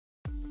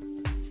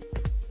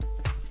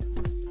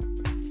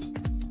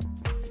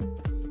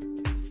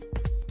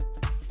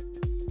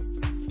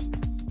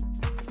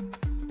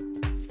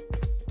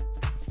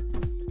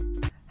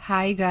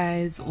Hi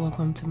guys,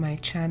 welcome to my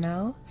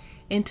channel.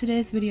 In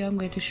today's video I'm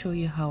going to show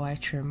you how I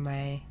trim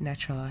my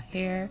natural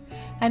hair,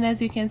 and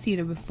as you can see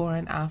the before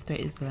and after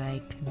is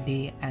like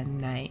day and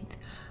night.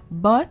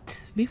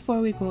 But before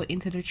we go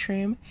into the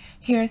trim,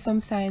 here are some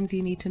signs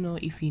you need to know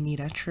if you need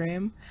a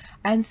trim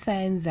and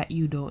signs that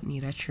you don't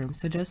need a trim.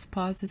 So just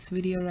pause this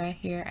video right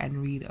here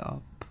and read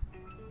up.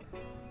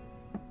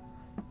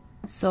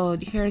 So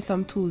here are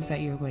some tools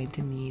that you're going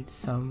to need: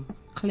 some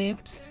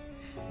clips,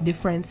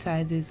 different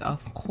sizes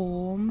of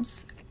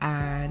combs,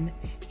 and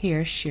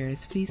hair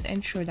shears. Please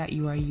ensure that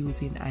you are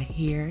using a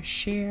hair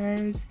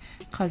shears,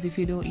 because if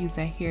you don't use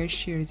a hair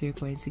shears you're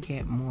going to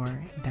get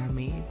more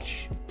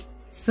damage.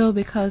 So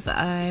because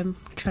I'm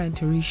trying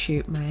to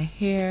reshape my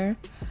hair,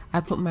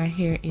 I put my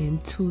hair in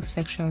two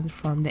sections,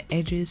 from the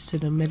edges to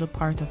the middle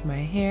part of my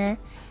hair,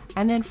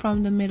 and then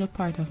from the middle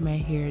part of my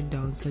hair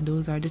down. So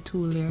those are the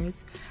two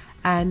layers,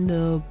 and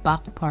the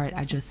back part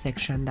I just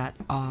section that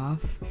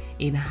off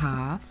in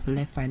half,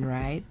 left and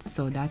right.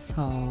 So that's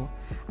how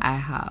I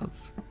have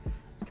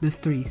the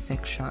three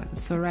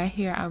sections. So right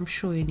here I'm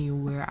showing you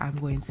where I'm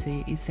going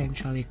to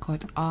essentially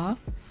cut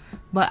off,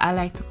 but I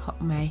like to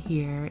cut my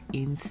hair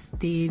in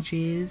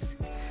stages,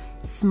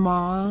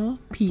 small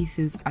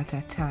pieces at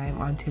a time,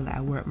 until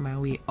I work my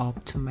way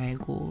up to my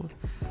goal.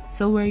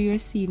 So where you're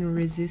seeing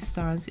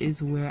resistance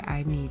is where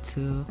I need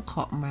to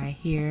cut my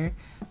hair,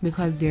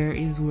 because there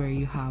is where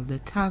you have the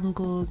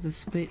tangles, the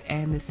split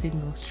end, the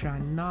single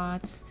strand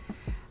knots,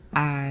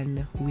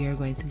 and we are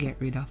going to get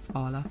rid of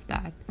all of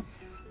that.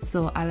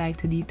 So I like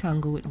to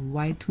detangle with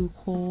wide tooth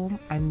comb,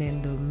 and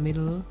then the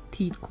middle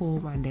teeth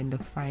comb, and then the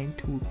fine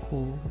tooth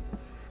comb,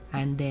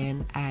 and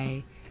then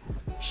I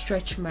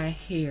stretch my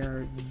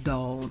hair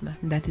down.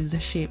 That is the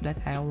shape that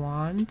I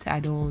want. I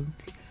don't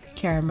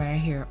carry my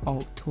hair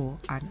out to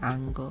an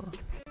angle.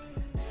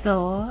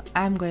 So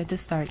I'm going to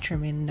start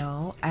trimming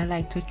now. I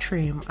like to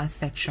trim a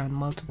section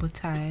multiple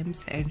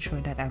times to ensure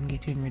that I'm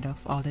getting rid of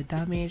all the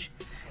damage.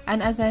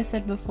 And as I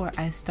said before,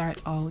 I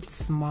start out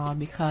small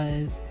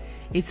because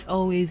it's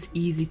always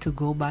easy to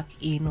go back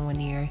in when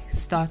you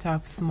start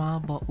off small,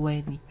 but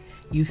when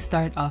you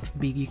start off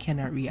big you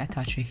cannot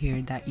reattach your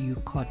hair that you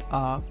cut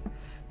off.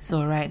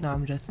 So right now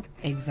I'm just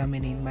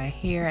examining my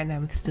hair, and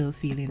I'm still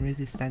feeling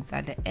resistance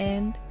at the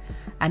end,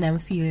 and I'm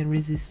feeling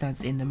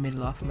resistance in the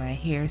middle of my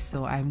hair.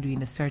 So I'm doing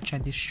the search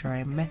and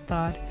destroy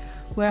method,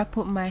 where I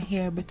put my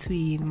hair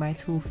between my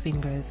two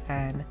fingers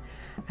and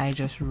I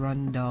just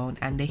run down,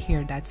 and the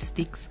hair that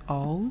sticks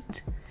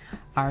out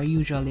are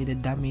usually the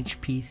damaged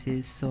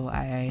pieces. So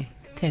I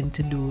tend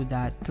to do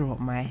that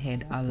throughout my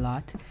head a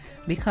lot,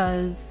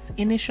 because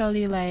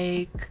initially,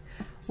 like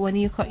when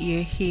you cut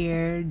your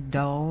hair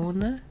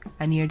down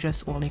and you're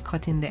just only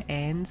cutting the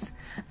ends,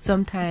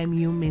 sometimes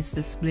you miss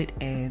the split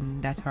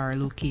end that are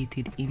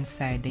located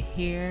inside the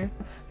hair.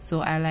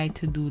 So I like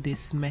to do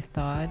this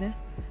method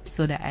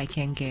so that I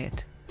can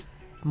get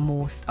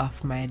most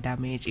of my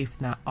damage, if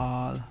not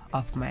all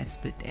of my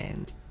split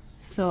end.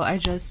 So I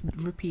just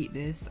repeat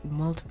this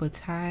multiple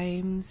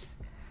times,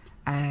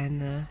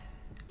 and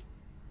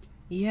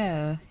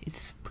yeah,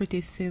 it's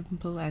pretty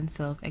simple and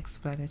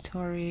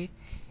self-explanatory.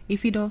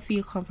 If you don't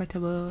feel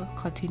comfortable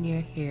cutting your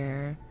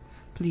hair,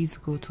 please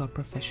go to a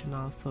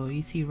professional. So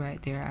you see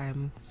right there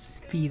I'm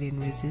feeling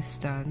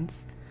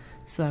resistance,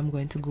 so I'm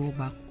going to go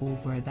back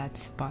over that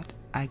spot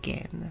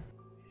again.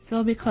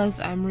 So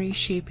because I'm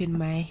reshaping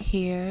my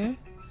hair,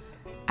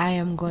 I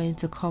am going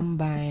to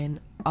combine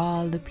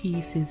all the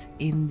pieces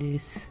in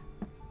this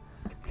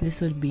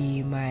would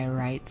be my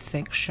right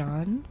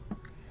section,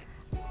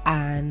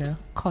 and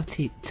cut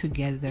it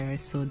together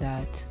so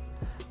that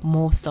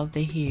most of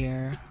the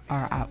hair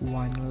are at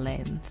one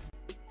length.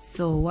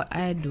 So what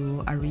I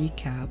do, a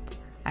recap,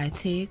 I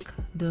take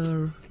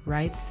the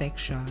right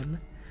section,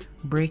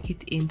 break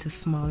it into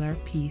smaller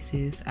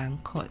pieces,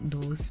 and cut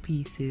those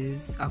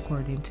pieces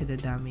according to the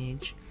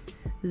damage.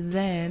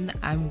 Then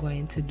I'm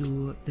going to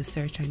do the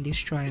search and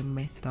destroy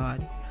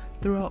method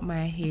throughout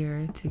my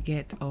hair to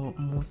get out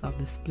most of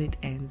the split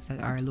ends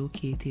that are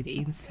located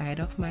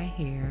inside of my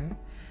hair.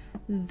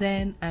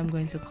 Then I'm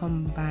going to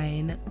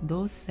combine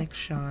those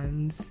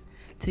sections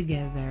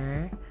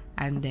together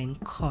and then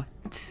cut,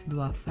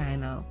 do a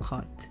final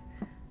cut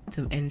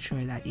to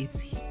ensure that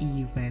it's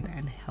even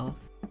and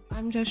healthy.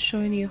 I'm just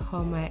showing you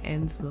how my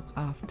ends look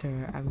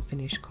after I'm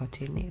finished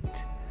cutting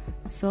it.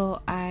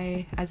 So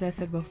as I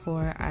said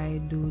before,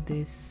 I do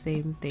this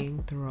same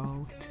thing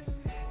throughout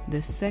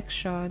the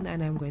section,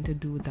 and I'm going to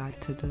do that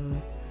to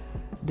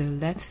the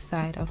left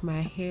side of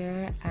my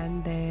hair,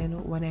 and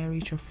then when I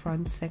reach a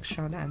front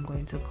section I'm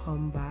going to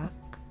come back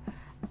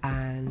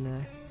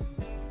and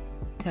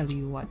tell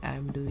you what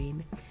I'm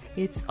doing.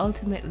 It's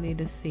ultimately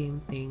the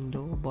same thing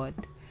though, but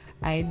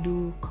I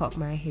do cut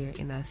my hair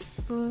in a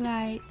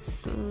slight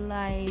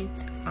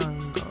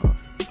angle.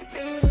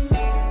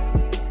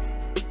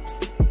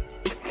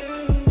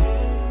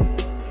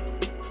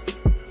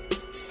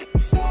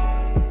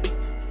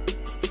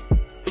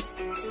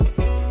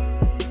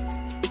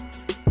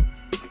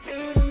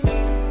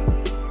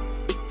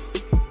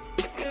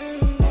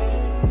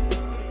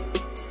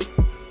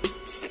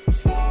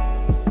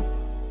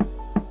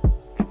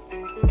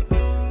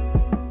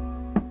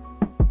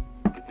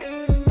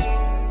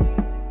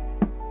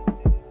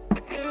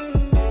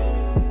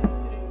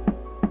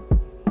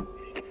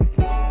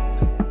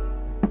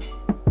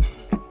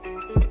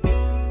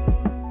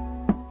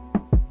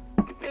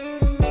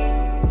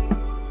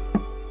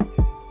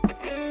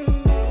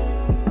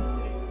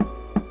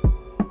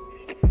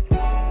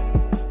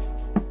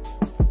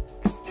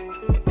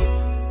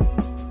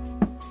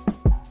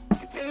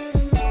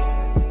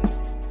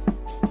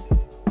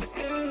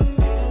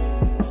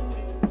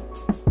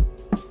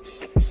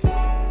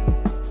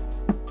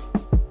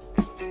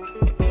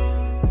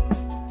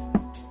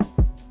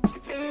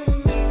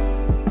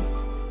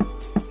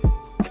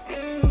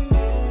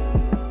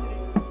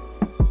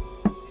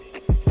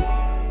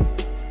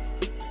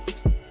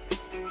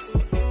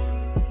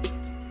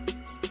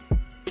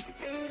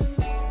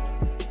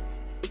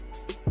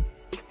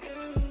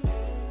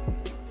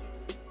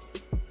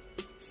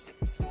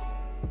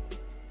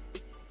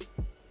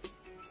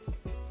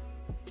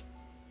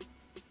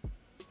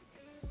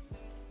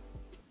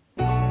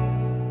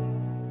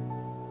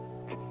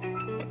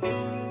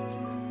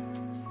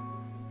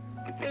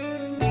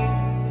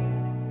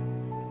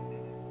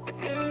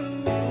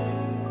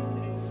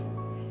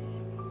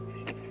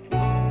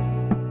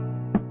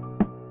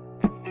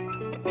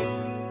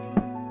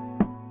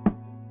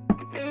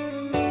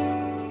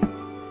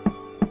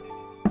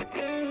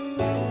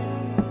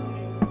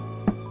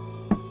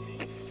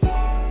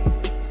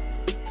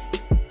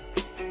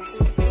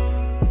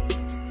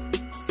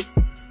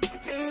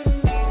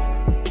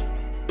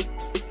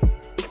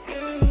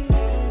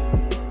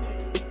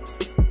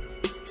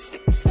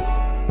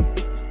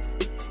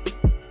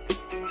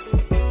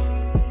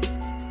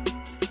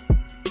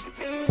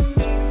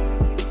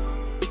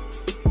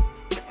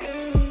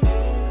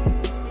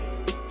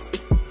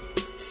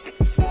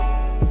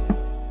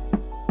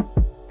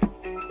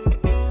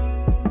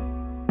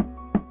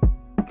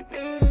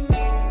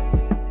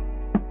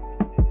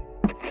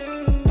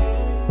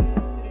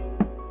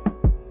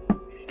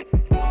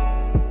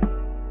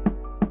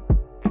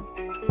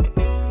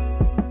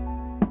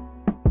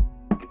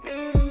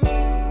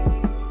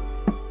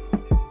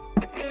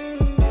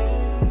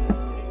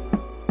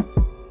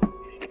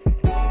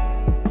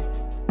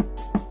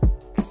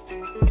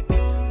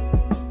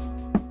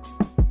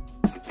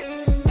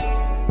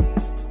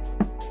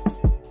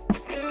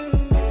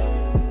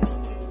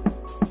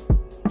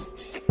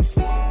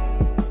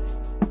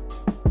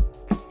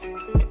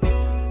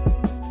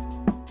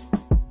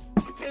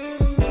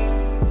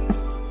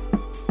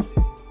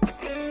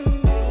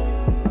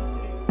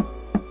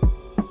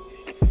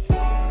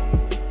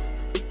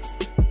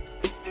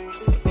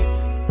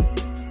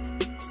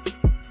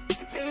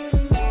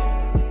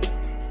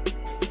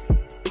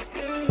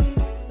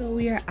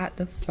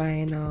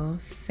 final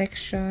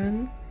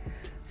section.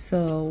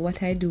 So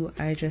what I do,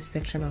 I just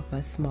section up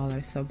a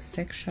smaller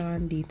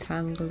subsection,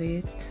 detangle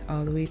it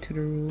all the way to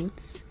the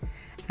roots,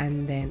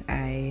 and then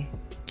I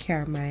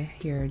carry my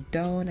hair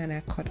down and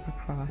I cut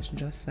across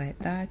just like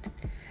that,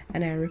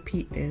 and I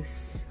repeat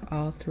this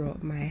all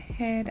throughout my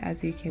head,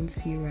 as you can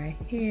see right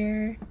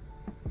here.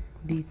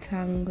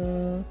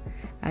 Detangle.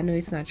 I know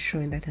it's not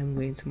showing that I'm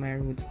going to my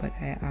roots, but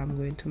I am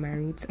going to my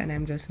roots, and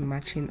I'm just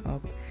matching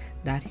up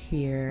that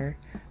hair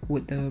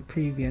with the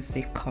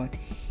previously cut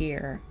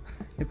hair.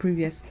 The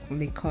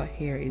previously cut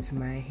hair is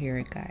my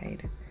hair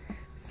guide.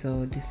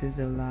 So this is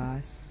the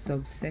last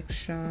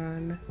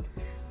subsection,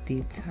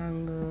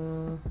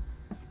 detangle,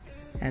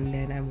 and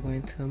then I'm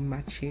going to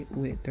match it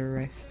with the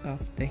rest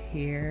of the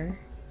hair.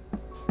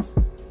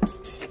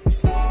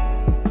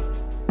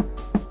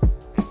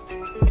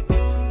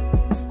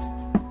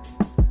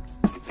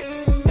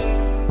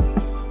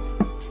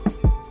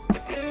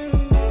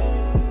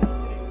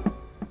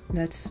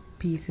 That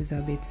piece is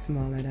a bit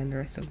smaller than the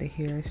rest of the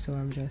hair, so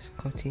I'm just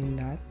cutting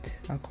that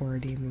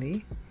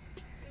accordingly.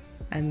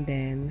 And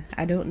then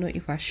I don't know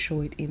if I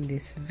show it in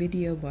this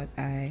video, but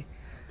I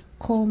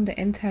comb the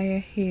entire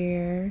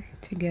hair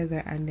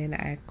together and then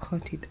I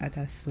cut it at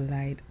a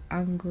slight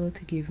angle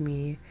to give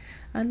me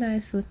a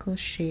nice little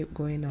shape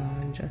going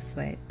on, just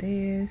like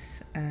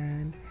this,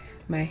 and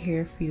my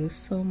hair feels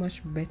so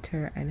much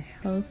better and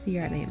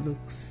healthier, and it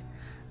looks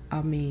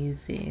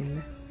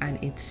amazing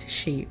and it's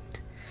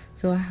shaped.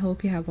 So I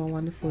hope you have a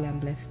wonderful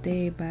and blessed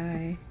day.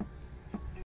 Bye.